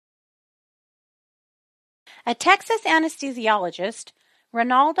A Texas anesthesiologist,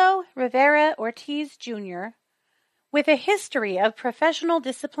 Raynaldo Rivera Ortiz Jr., with a history of professional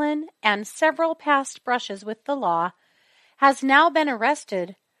discipline and several past brushes with the law, has now been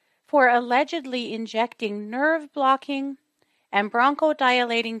arrested for allegedly injecting nerve-blocking and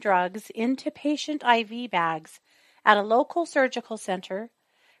bronchodilating drugs into patient IV bags at a local surgical center,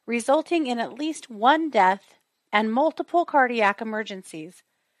 resulting in at least one death and multiple cardiac emergencies,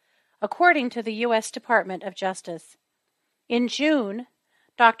 according to the U.S. Department of Justice. In June,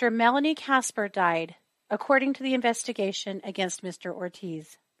 Dr. Melanie Casper died, according to the investigation against Mr.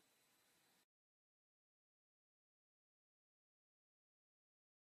 Ortiz.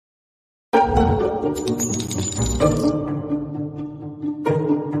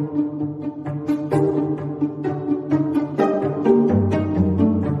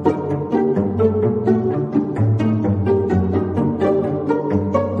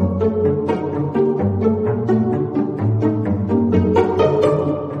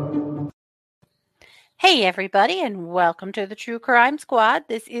 Hey everybody, and welcome to the True Crime Squad.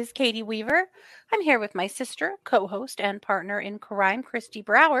 This is Katie Weaver. I'm here with my sister, co-host, and partner in crime, Christy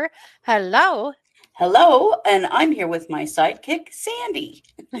Brower. Hello. Hello, and I'm here with my sidekick, Sandy.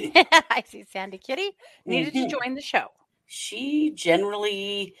 I see Sandy Kitty needed to join the show. She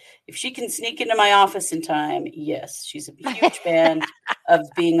generally, if she can sneak into my office in time, yes, she's a huge fan of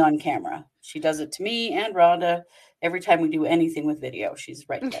being on camera. She does it to me and Rhonda every time we do anything with video. She's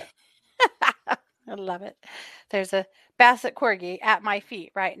right there. I love it. There's a Basset Corgi at my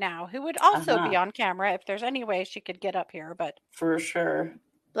feet right now who would also be on camera if there's any way she could get up here, but for sure.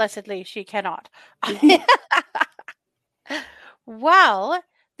 Blessedly, she cannot. Well,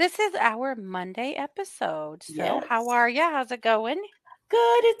 this is our Monday episode. So Yes. How are you? How's it going?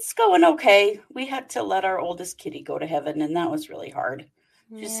 Good. It's going okay. We had to let our oldest kitty go to heaven, and that was really hard.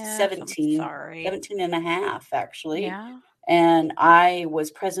 She's 17, 17 and a half, actually. Yeah. And I was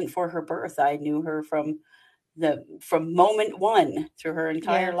present for her birth. I knew her from moment one through her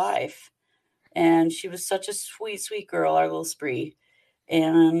entire life. And she was such a sweet, sweet girl, our little Spree.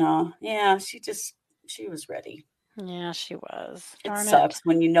 And yeah, she was ready. Yeah, she was. It sucks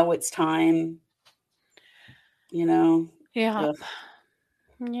when you know it's time. You know. Yeah.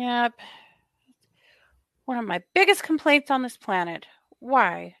 Yep. One of my biggest complaints on this planet.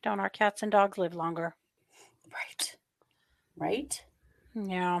 Why don't our cats and dogs live longer? Right?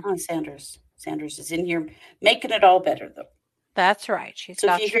 Yeah. Oh, Sanders is in here making it all better, though. That's right.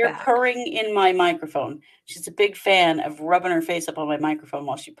 So if you hear purring in my microphone, she's a big fan of rubbing her face up on my microphone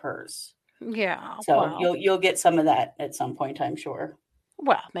while she purrs. Yeah. So you'll get some of that at some point, I'm sure.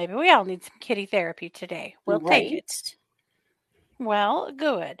 Well, maybe we all need some kitty therapy today. We'll take it. Well,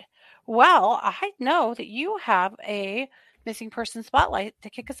 good. Well, I know that you have a missing person spotlight to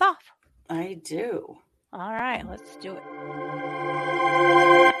kick us off. I do. All right, let's do it.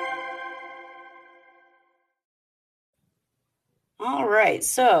 All right,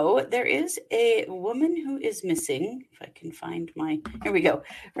 so there is a woman who is missing. If I can find here we go.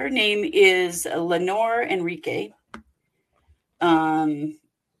 Her name is Leonor Enriquez. And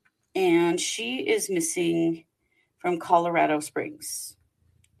she is missing from Colorado Springs.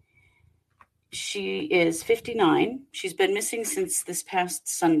 She is 59. She's been missing since this past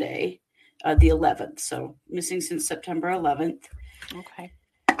Sunday, the 11th. So missing since September 11th. Okay.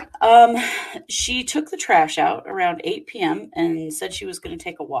 She took the trash out around 8 p.m. and said she was going to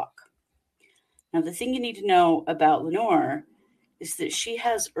take a walk. Now, the thing you need to know about Leonor is that she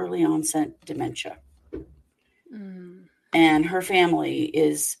has early onset dementia. And her family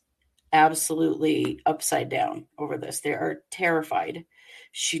is absolutely upside down over this. They are terrified.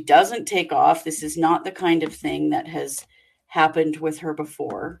 She doesn't take off. This is not the kind of thing that has happened with her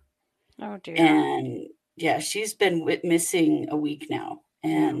before. Oh, dear. And yeah, she's been missing a week now.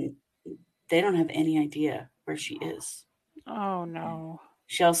 And they don't have any idea where she is. Oh, no.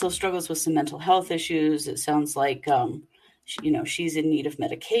 She also struggles with some mental health issues. It sounds like, she's in need of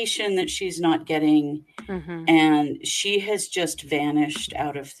medication that she's not getting. Mm-hmm. And she has just vanished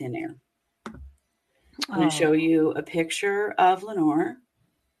out of thin air. I'm going to show you a picture of Leonor.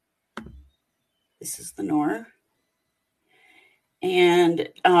 This is Leonor. And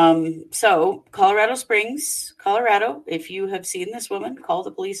so Colorado Springs, Colorado, if you have seen this woman, call the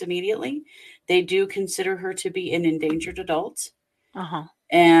police immediately. They do consider her to be an endangered adult. Uh-huh.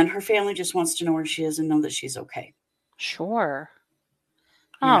 And her family just wants to know where she is and know that she's okay. Sure.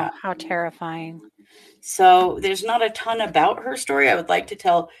 Yeah. Oh, how terrifying. So there's not a ton about her story. I would like to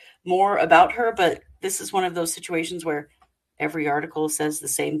tell more about her, but this is one of those situations where every article says the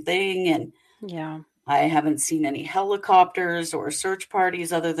same thing. And yeah. I haven't seen any helicopters or search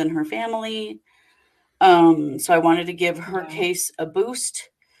parties other than her family. So I wanted to give her Yeah. case a boost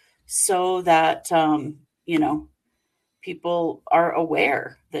so that, you know, people are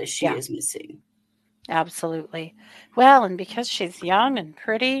aware that she Yeah, is missing. absolutely. Well, and because she's young and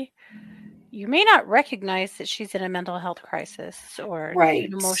pretty, you may not recognize that she's in a mental health crisis or an Right.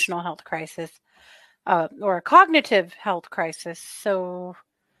 emotional health crisis, or a cognitive health crisis. So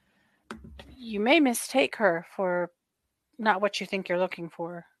you may mistake her for not what you think you're looking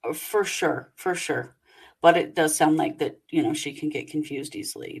for. For sure, for sure. But it does sound like that, she can get confused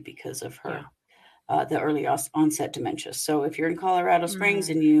easily because of Yeah. her the early onset dementia. So if you're in Colorado Springs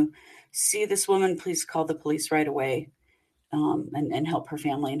Mm. and you see this woman, please call the police right away, and help her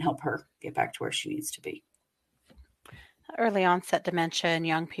family and help her get back to where she needs to be. Early onset dementia in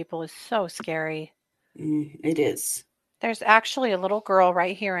young people is so scary. It is. There's actually a little girl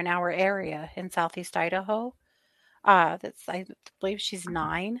right here in our area in Southeast Idaho. That's I believe she's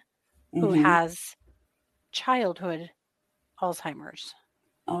 9, who Hmm. has childhood Alzheimer's.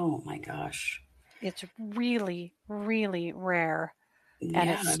 Oh my gosh. It's really, really rare. And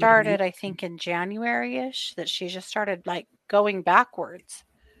Yeah, it I would started, imagine. I think, in January-ish that she just started like going backwards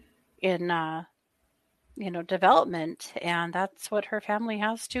in development, and that's what her family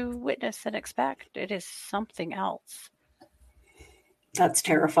has to witness and expect. It is something else. That's Mm.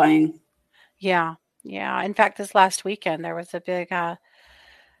 terrifying. Yeah. Yeah. In fact, this last weekend there was a big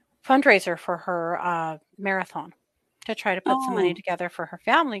fundraiser for her marathon to try to put some money Oh, together for her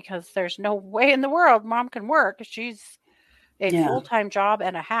family because there's no way in the world mom can work. She's a yeah. full-time job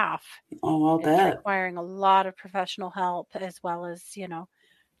and a half. Oh, I'll It's bet. requiring a lot of professional help as well as,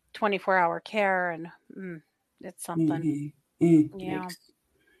 24-hour care and it's something. Hmm. Yeah. Yikes.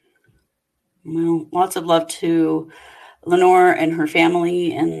 Well, lots of love to Lenore and her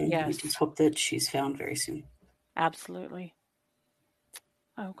family, and we just Yes, hope that she's found very soon. absolutely.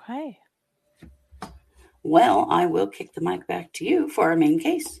 Okay. Well, I will kick the mic back to you for our main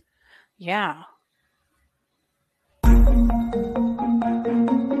case. Yeah.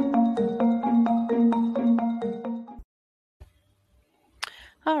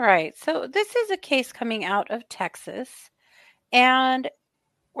 All right. So this is a case coming out of Texas, and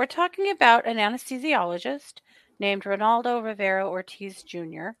we're talking about an anesthesiologist named Ronaldo Rivera Ortiz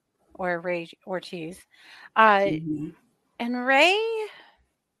Jr. or Ray Ortiz. Uh, Hmm. and Ray's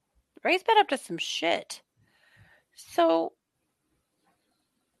been up to some shit. So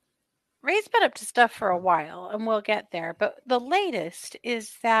Ray's been up to stuff for a while, and we'll get there. But the latest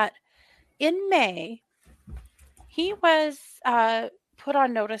is that in May, he was put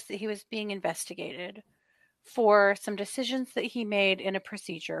on notice that he was being investigated for some decisions that he made in a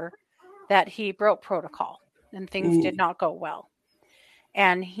procedure that he broke protocol and things did Mm. not go well.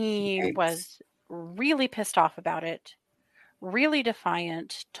 And he Yikes. was really pissed off about it, really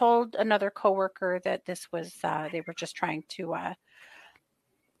defiant, told another coworker that this was, they were just trying to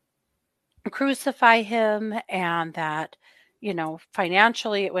crucify him and that,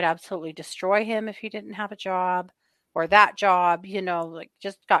 financially it would absolutely destroy him if he didn't have a job or that job, like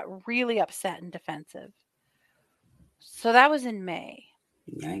just got really upset and defensive. So that was in May.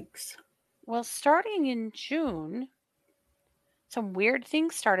 Yikes. Well, starting in June, some weird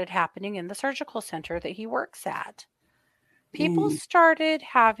things started happening in the surgical center that he works at. People Mm. started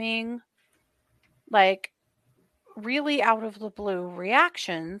having like really out of the blue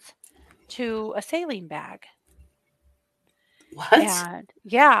reactions to a saline bag. What? And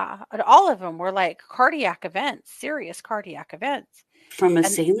yeah, and all of them were like cardiac events, serious cardiac events. From a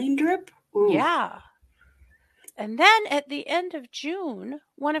And saline drip? Ooh. yeah. And then at the end of June,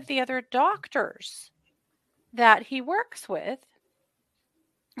 one of the other doctors that he works with,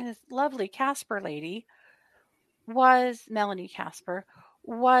 this lovely Casper lady, was Melanie Casper,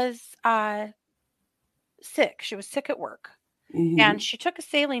 was sick. She was sick at work. And Hmm. she took a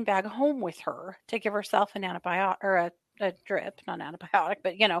saline bag home with her to give herself an antibiotic or a drip, not antibiotic,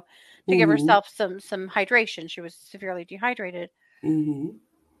 but to give Hmm. herself some hydration. She was severely dehydrated. Hmm.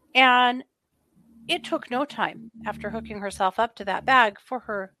 And it took no time after hooking herself up to that bag for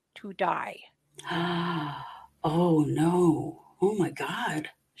her to die. Oh no. Oh my God.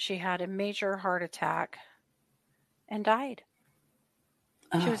 She had a major heart attack and died.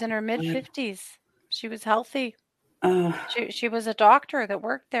 She was Oh in her mid God. 50s. She was healthy. Uh, She was a doctor that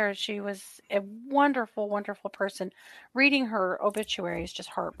worked there. She was a wonderful, wonderful person. Reading her obituary is just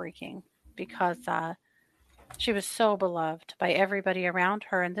heartbreaking because she was so beloved by everybody around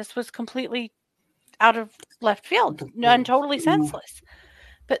her, and this was completely out of left field the and blue. totally senseless.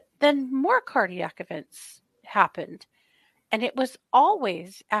 But then more cardiac events happened, and it was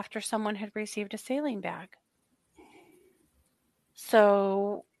always after someone had received a saline bag.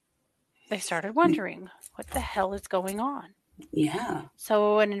 So they started wondering, what the hell is going on? Yeah.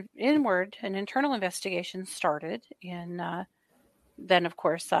 So an internal investigation started, and then, of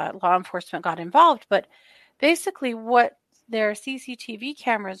course, law enforcement got involved. But basically, what their CCTV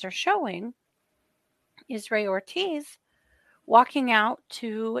cameras are showing is Ray Ortiz walking out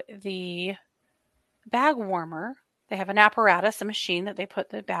to the bag warmer. They have an apparatus, a machine that they put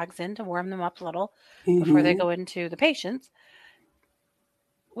the bags in to warm them up a little before they Mm-hmm. go into the patients,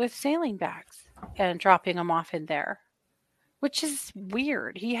 with saline bags and dropping them off in there, which is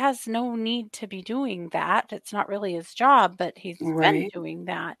weird. He has no need to be doing that. It's not really his job, but he's been Right. doing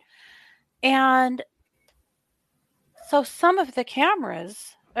that. And so some of the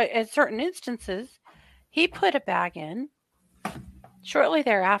cameras, at certain instances, he put a bag in. Shortly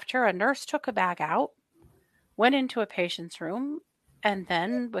thereafter, a nurse took a bag out, went into a patient's room, and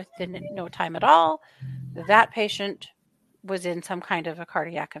then within no time at all, that patient was in some kind of a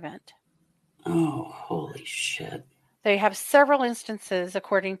cardiac event. Oh, holy shit. They have several instances,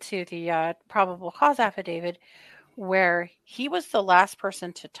 according to the probable cause affidavit, where he was the last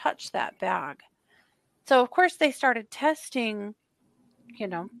person to touch that bag. So, of course, they started testing,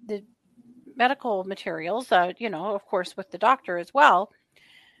 the medical materials, of course, with the doctor as well,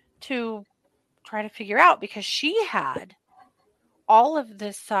 to try to figure out, because she had all of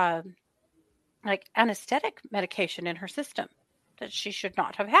this like anesthetic medication in her system that she should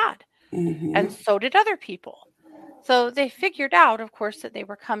not have had. And Mm-hmm. so did other people. So they figured out, of course, that they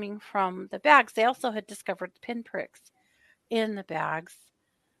were coming from the bags. They also had discovered pinpricks in the bags,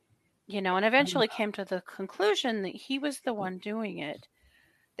 and eventually came to the conclusion that he was the one doing it.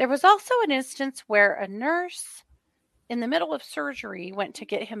 There was also an instance where a nurse in the middle of surgery went to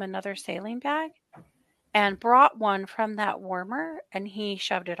get him another saline bag and brought one from that warmer, and he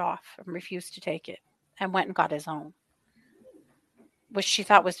shoved it off and refused to take it and went and got his own, which she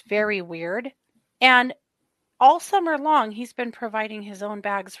thought was very weird. And all summer long, he's been providing his own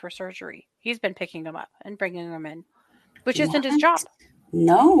bags for surgery. He's been picking them up and bringing them in, which isn't his What? job.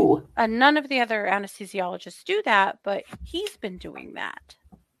 No. And none of the other anesthesiologists do that, but he's been doing that.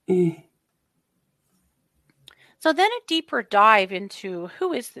 Mm. So then a deeper dive into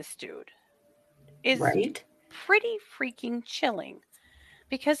who is this dude is Right. pretty freaking chilling,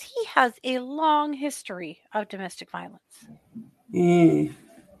 because he has a long history of domestic violence. Mm.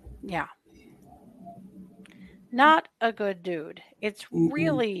 Yeah. Not a good dude. It's Mm-mm.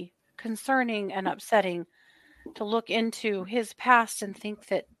 really concerning and upsetting to look into his past and think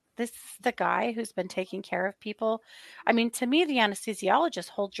that this is the guy who's been taking care of people. I mean, to me, the anesthesiologist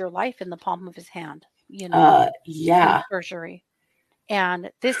holds your life in the palm of his hand, in Yeah. surgery.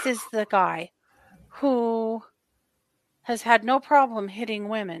 And this is the guy who has had no problem hitting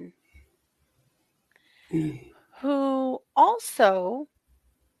women, Mm. who also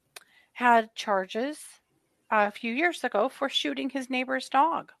had charges a few years ago for shooting his neighbor's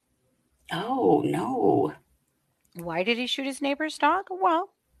dog. Oh, no. Why did he shoot his neighbor's dog?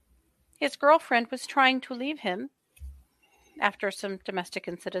 Well, his girlfriend was trying to leave him after some domestic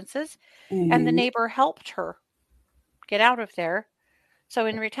incidences, and the Mm-hmm. neighbor helped her get out of there. So,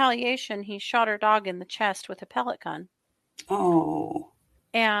 in retaliation, he shot her dog in the chest with a pellet gun. Oh,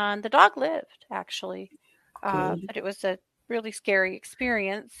 And the dog lived, actually. good. But it was a really scary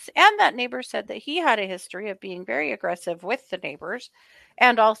experience. And that neighbor said that he had a history of being very aggressive with the neighbors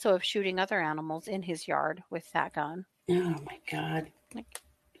and also of shooting other animals in his yard with that gun. Oh, my God. Like,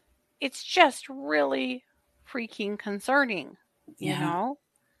 it's just really freaking concerning, Yeah.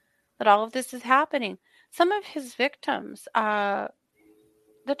 that all of this is happening. Some of his victims,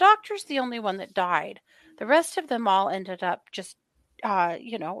 the doctor's the only one that died. The rest of them all ended up just,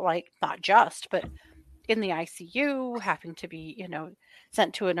 like not just, but in the ICU, having to be,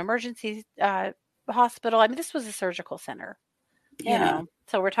 sent to an emergency hospital. I mean, this was a surgical center, Yeah.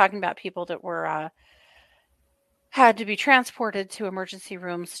 So we're talking about people that were had to be transported to emergency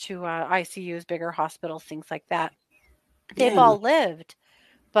rooms, to ICUs, bigger hospitals, things like that. They've Yeah. all lived,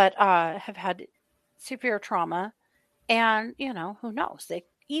 but have had severe trauma. And, who knows? They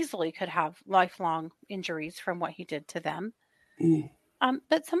easily could have lifelong injuries from what he did to them. Mm.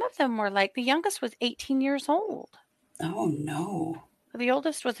 But some of them were like, the youngest was 18 years old. Oh, no. The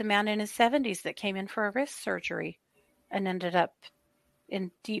oldest was a man in his 70s that came in for a wrist surgery and ended up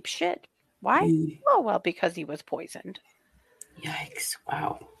in deep shit. Why? Mm. Oh, well, because he was poisoned. Yikes.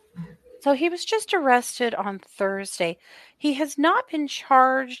 Wow. So he was just arrested on Thursday. He has not been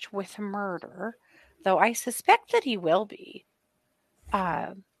charged with murder, though I suspect that he will be,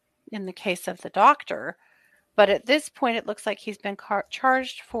 uh, in the case of the doctor. But at this point, it looks like he's been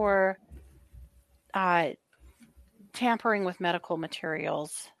charged for uh, tampering with medical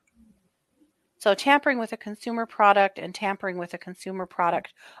materials So tampering with a consumer product and tampering with a consumer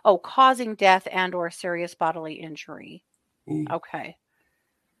product. Oh, causing death and or serious bodily injury. Okay.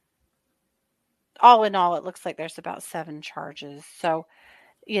 All in all, it looks like there's about 7 charges. So,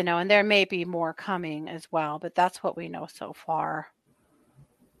 and there may be more coming as well, but that's what we know so far.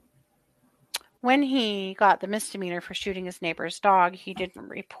 When he got the misdemeanor for shooting his neighbor's dog, he didn't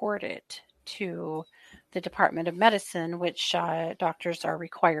report it to the Department of Medicine, which doctors are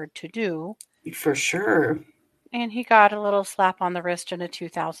required to do. For sure. And he got a little slap on the wrist and a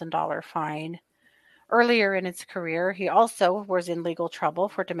 $2,000 fine. Earlier in his career, he also was in legal trouble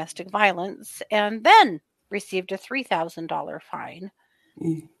for domestic violence and then received a $3,000 fine.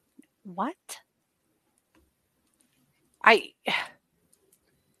 What? I'm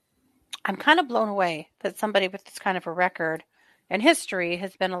kind of blown away that somebody with this kind of a record and history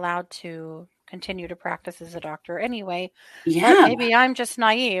has been allowed to continue to practice as a doctor anyway. Yeah. But maybe I'm just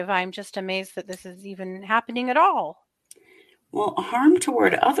naive. I'm just amazed that this is even happening at all. Well, harm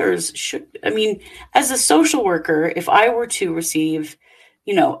toward others as a social worker, if I were to receive,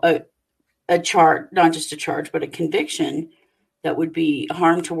 a charge, not just a charge, but a conviction that would be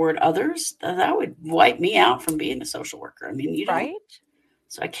harm toward others, that would wipe me out from being a social worker. Right?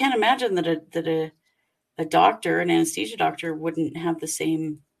 So I can't imagine that a doctor, an anesthesia doctor, wouldn't have the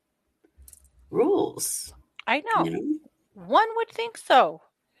same rules. I know. One would think so.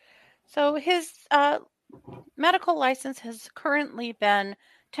 So his medical license has currently been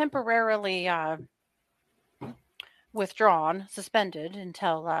temporarily withdrawn, suspended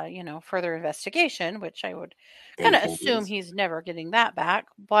until, further investigation, which I would kind of assume he's never getting that back.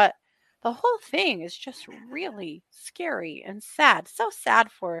 But the whole thing is just really scary and sad. So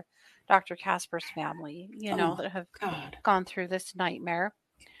sad for Dr. Casper's family, that have gone through this nightmare.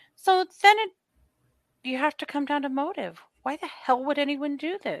 So then you have to come down to motive. Why the hell would anyone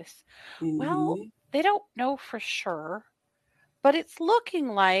do this? Well, they don't know for sure, but it's looking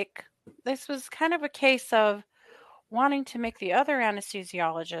like this was kind of a case of wanting to make the other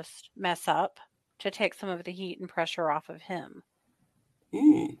anesthesiologist mess up to take some of the heat and pressure off of him.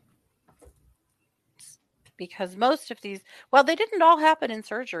 Because most of these, they didn't all happen in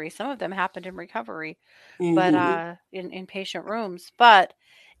surgery. Some of them happened in recovery, but in patient rooms. But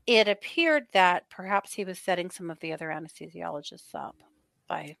it appeared that perhaps he was setting some of the other anesthesiologists up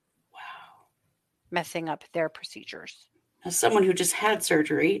by messing up their procedures. As someone who just had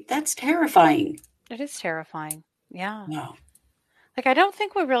surgery, that's terrifying. It is terrifying. Yeah. Wow. Like, I don't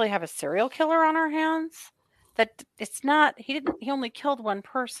think we really have a serial killer on our hands. That it's not, he only killed one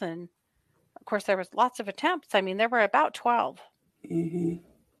person. Of course, there was lots of attempts. There were about 12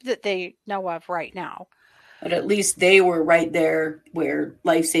 that they know of right now. But at least they were right there where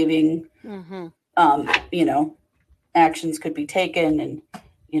life-saving, actions could be taken and,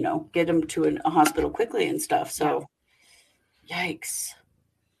 get them to a hospital quickly and stuff. So, yikes.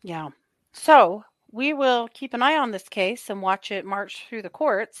 Yeah. So we will keep an eye on this case and watch it march through the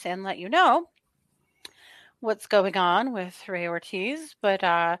courts and let you know what's going on with Ray Ortiz. But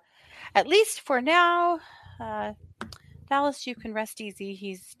at least for now, Dallas, you can rest easy.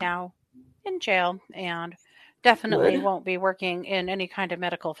 He's now in jail and definitely won't be working in any kind of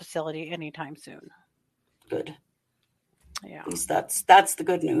medical facility anytime soon. Good. Yeah. At least that's the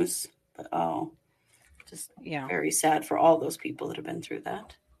good news. But just very sad for all those people that have been through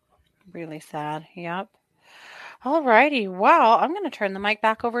that. Really sad. Yep. All righty. Well, I'm going to turn the mic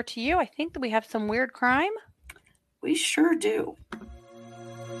back over to you. I think that we have some weird crime. We sure do.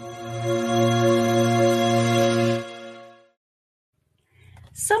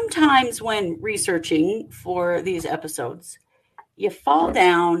 Sometimes when researching for these episodes, you fall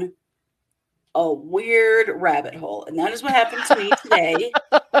down a weird rabbit hole. And that is what happened to me today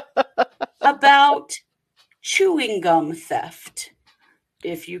about chewing gum theft,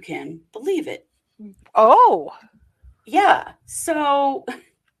 if you can believe it. Oh. Yeah. So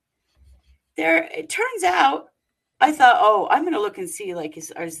it turns out, I thought, I'm going to look and see,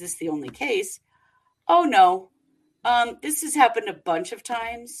 is this the only case? Oh, no. This has happened a bunch of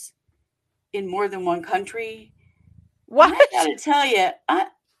times in more than one country. What? And I got to tell you,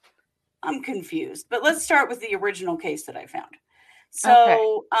 I'm confused. But let's start with the original case that I found.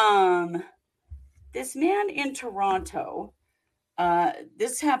 So, this man in Toronto,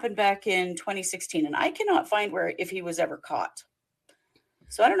 this happened back in 2016, and I cannot find if he was ever caught.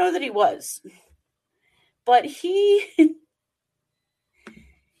 So I don't know that he was. But he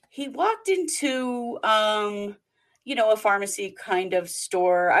walked into a pharmacy kind of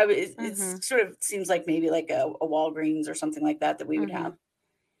store. It sort of seems like maybe like a Walgreens or something like that we would have.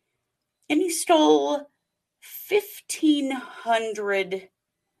 And he stole 1,500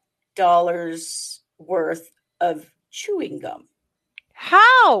 worth of chewing gum.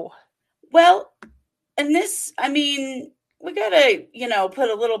 How? Well, and this, I mean, we gotta, put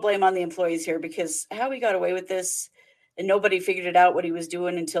a little blame on the employees here because how he got away with this and nobody figured it out what he was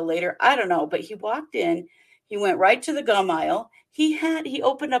doing until later, I don't know. But he walked in, he went right to the gum aisle. He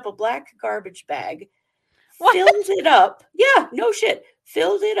opened up a black garbage bag, What? filled it up. Yeah, no shit.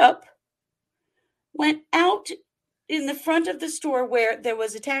 Filled it up, went out in the front of the store where there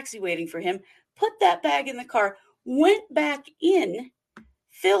was a taxi waiting for him, put that bag in the car, went back in,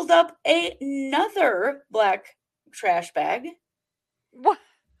 filled up another black trash bag, What?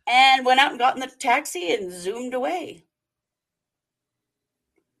 and went out and got in the taxi and zoomed away.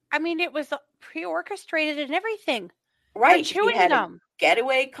 I mean, it was pre-orchestrated and everything. Right. For He chewing had a gum.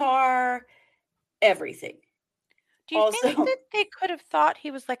 getaway car, everything. Do you think Also, that they could have thought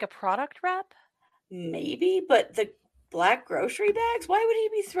he was like a product rep? maybe, but the black grocery bags, why would he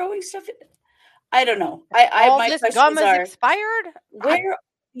be throwing stuff in? I don't know. All My this gum questions is are, expired? where are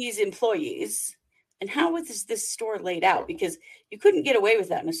these employees and how is this store laid out? Because you couldn't get away with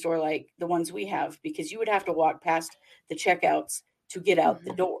that in a store like the ones we have because you would have to walk past the checkouts to get out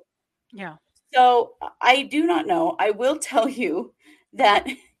the door. Yeah. So I do not know. I will tell you that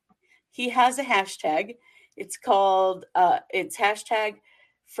he has a hashtag. It's called, it's hashtag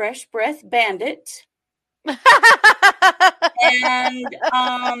Fresh Breath Bandit. And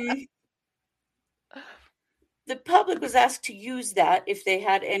the public was asked to use that if they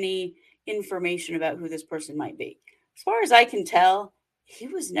had any information about who this person might be. As far as I can tell, he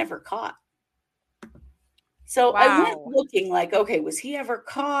was never caught. So I went Wow. looking like, okay, was he ever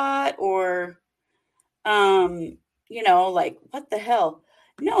caught or like what the hell?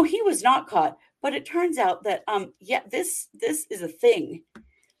 No, he was not caught. But it turns out that yeah, this is a thing.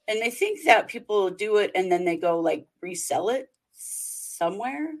 And they think that people do it and then they go like resell it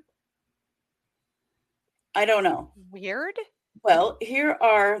somewhere. I don't know. Weird. Well, here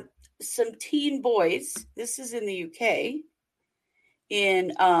are some teen boys. This is in the UK,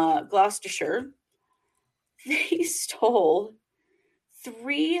 in Gloucestershire. They stole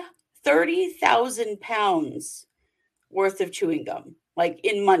 30,000 pounds worth of chewing gum, like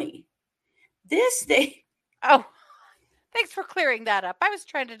in money. Oh, thanks for clearing that up. I was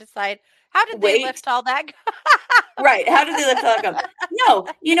trying to decide how did they Wait, lift all that gum? right. How did they lift all that gum? No,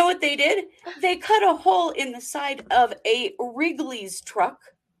 you know what they did? They cut a hole in the side of a Wrigley's truck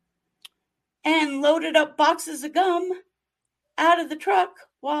and loaded up boxes of gum out of the truck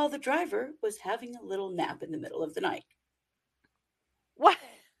while the driver was having a little nap in the middle of the night. What?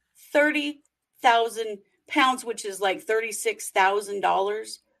 30,000 pounds, which is like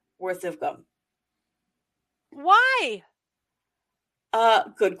 $36,000 worth of gum. Why?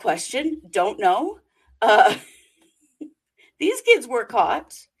 Good question. Don't know. These kids were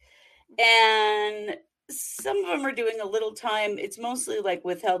caught, and some of them are doing a little time. It's mostly like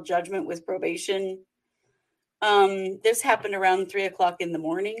withheld judgment with probation. This happened around 3:00 in the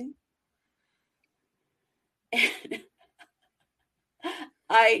morning.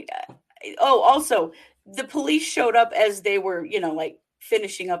 Also, the police showed up as they were, like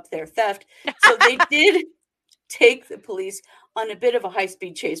finishing up their theft. So they did take the police on a bit of a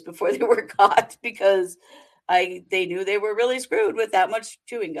high-speed chase before they were caught because they knew they were really screwed with that much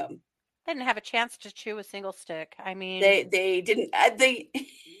chewing gum. They didn't have a chance to chew a single stick. I mean, they didn't. They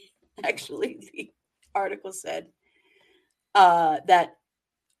actually, the article said that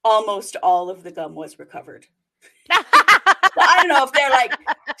almost all of the gum was recovered. So I don't know if they're like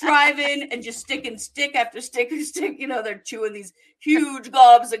driving and just sticking stick after stick after stick. They're chewing these huge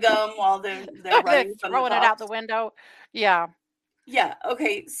gobs of gum while they're running from throwing the it out cops. the window. Yeah. Yeah.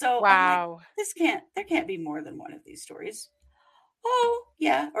 Okay. So I'm like, Wow. there can't be more than one of these stories. Oh,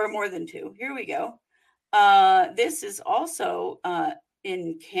 yeah, or more than two. Here we go. This is also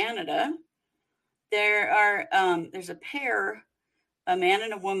in Canada. There's a pair, a man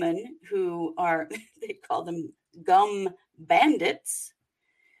and a woman, who are they call them gum bandits.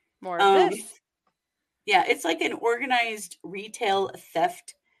 More of this. Yeah, it's like an organized retail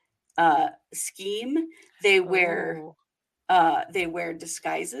theft scheme. They wear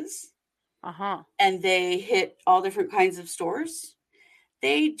disguises. Uh-huh. And they hit all different kinds of stores.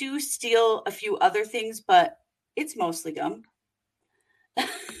 They do steal a few other things, but it's mostly gum.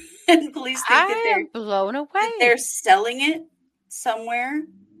 And police think I am blown that they're away. selling it somewhere,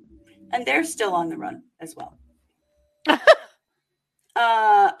 and they're still on the run as well.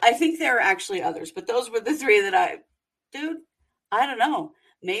 I think there are actually others, but those were the three that I don't know.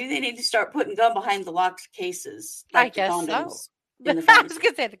 Maybe they need to start putting gum behind the locked cases, like I guess condoms so. in the I pharmacy. was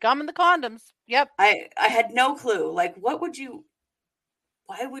gonna say the gum and the condoms. Yep. I had no clue. Like, why would you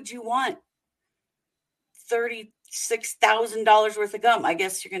why would you want $36,000 worth of gum? I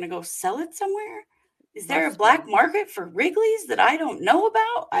guess you're going to go sell it somewhere. Is there a black market for Wrigley's that I don't know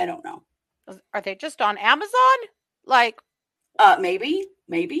about? I don't know. Are they just on Amazon? Like, maybe.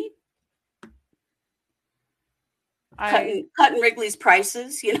 Cutting Wrigley's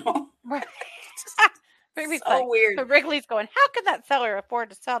prices, Right. Wrigley's so weird. So Wrigley's going, how could that seller afford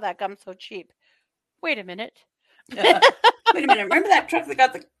to sell that gum so cheap? Wait a minute. Wait a minute. Remember that truck that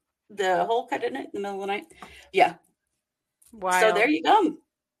got the hole cut in it in the middle of the night? Yeah. Wow. So there you go.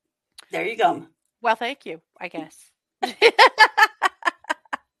 There you go. Well, thank you, I guess.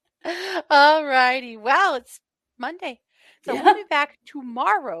 All righty. Well, it's Monday. So we'll be back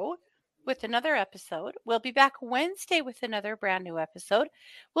tomorrow with another episode. We'll be back Wednesday with another brand new episode.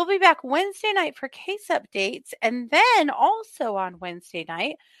 We'll be back Wednesday night for case updates. And then also on Wednesday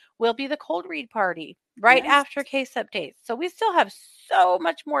night will be the cold read party right after case updates. So we still have so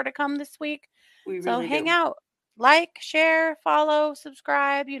much more to come this week. So hang out. Like, share, follow,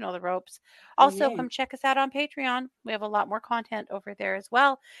 subscribe, you know the ropes. Also, come check us out on Patreon. We have a lot more content over there as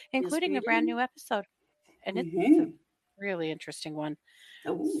well, including a brand new episode. And it's a really interesting one.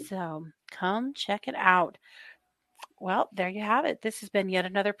 So come check it out. Well, there you have it. This has been yet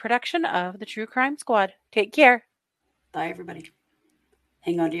another production of the True Crime Squad. Take care. Bye, everybody.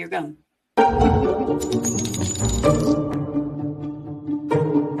 Hang on to your gum.